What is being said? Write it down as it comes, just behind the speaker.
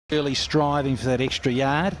Really striving for that extra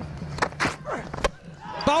yard.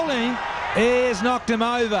 Bowling has knocked him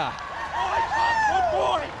over.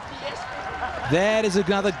 That is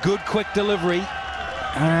another good quick delivery.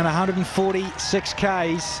 And 146 Ks.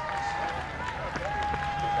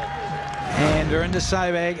 And Virender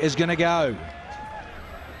Sehwag is going to go.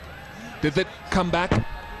 Did it come back?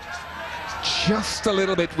 Just a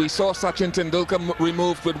little bit. We saw Sachin Tendulkar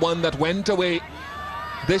removed with one that went away.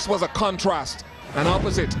 This was a contrast, an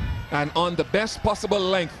opposite, and on the best possible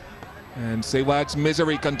length. And Sehwag's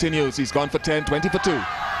misery continues. He's gone for 10, 20 for 2.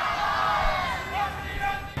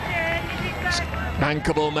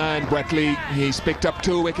 Bankable man, Brett Lee. He's picked up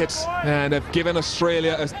 2 wickets and have given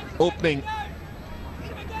Australia an opening.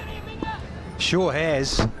 Sure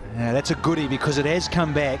has. That's a goodie because it has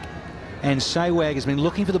come back. And Sehwag has been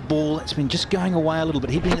looking for the ball. It's been just going away a little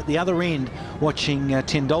bit. He'd been at the other end watching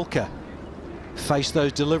Tendulkar face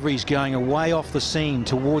those deliveries going away off the seam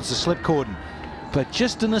towards the slip cordon. But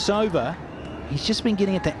just in this over, he's just been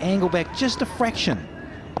getting it to angle back just a fraction.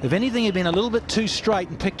 If anything, he'd been a little bit too straight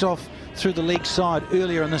and picked off through the leg side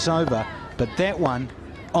earlier in this over. But that one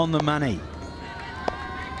on the money.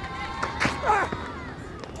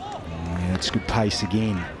 Yeah, it's good pace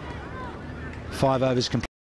again. 5 overs complete.